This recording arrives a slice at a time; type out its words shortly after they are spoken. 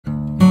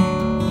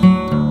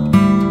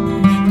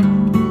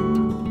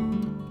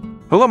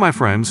Hello my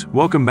friends,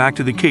 welcome back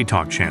to the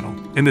K-Talk channel.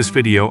 In this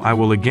video, I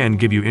will again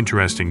give you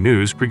interesting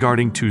news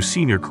regarding two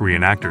senior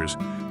Korean actors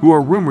who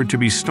are rumored to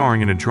be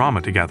starring in a drama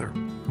together.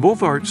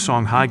 Both are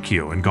Hye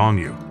Kyo and Gong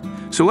Yoo.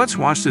 So let's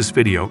watch this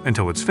video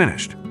until it's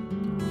finished.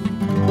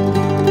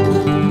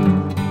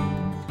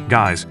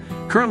 Guys,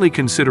 currently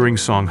considering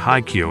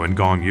Hye Kyo and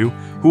Gong Yoo,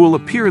 who will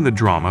appear in the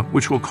drama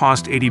which will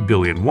cost 80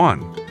 billion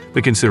won.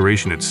 The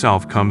consideration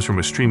itself comes from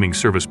a streaming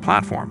service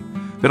platform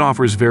that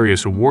offers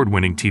various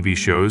award-winning TV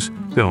shows,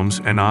 films,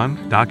 and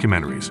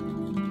documentaries.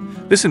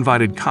 This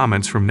invited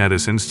comments from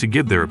netizens to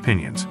give their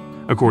opinions.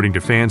 According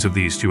to fans of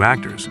these two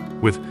actors,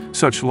 with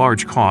such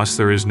large costs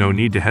there is no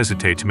need to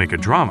hesitate to make a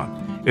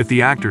drama if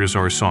the actors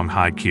are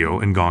Hye Kyo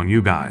and Gong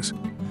Yoo guys.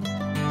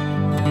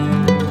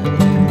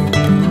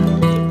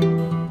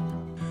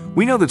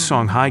 We know that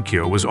Hye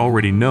Kyo was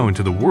already known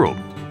to the world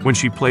when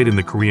she played in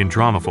the Korean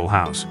drama Full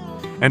House,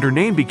 and her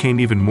name became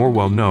even more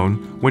well-known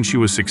when she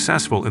was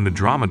successful in the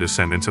drama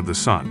Descendants of the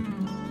Sun,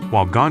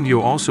 while Gong Yoo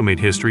also made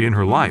history in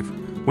her life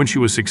when she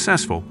was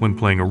successful when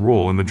playing a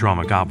role in the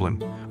drama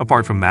Goblin.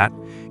 Apart from that,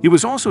 he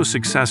was also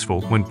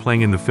successful when playing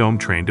in the film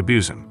Train to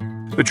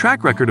Busan. The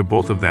track record of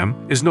both of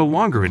them is no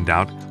longer in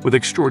doubt with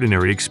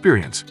extraordinary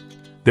experience.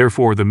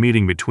 Therefore, the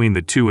meeting between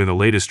the two in the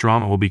latest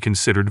drama will be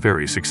considered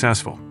very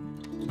successful.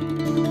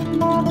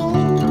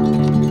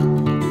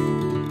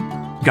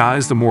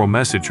 Guys, the moral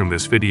message from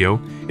this video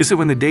is that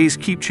when the days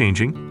keep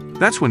changing,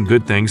 that's when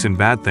good things and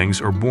bad things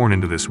are born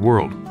into this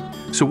world.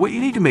 So what you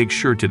need to make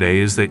sure today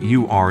is that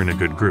you are in a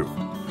good group,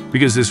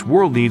 because this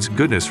world needs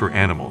goodness for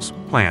animals,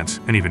 plants,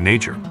 and even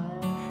nature.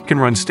 Can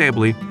run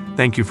stably.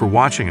 Thank you for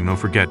watching and don't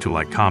forget to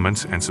like,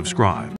 comments, and subscribe.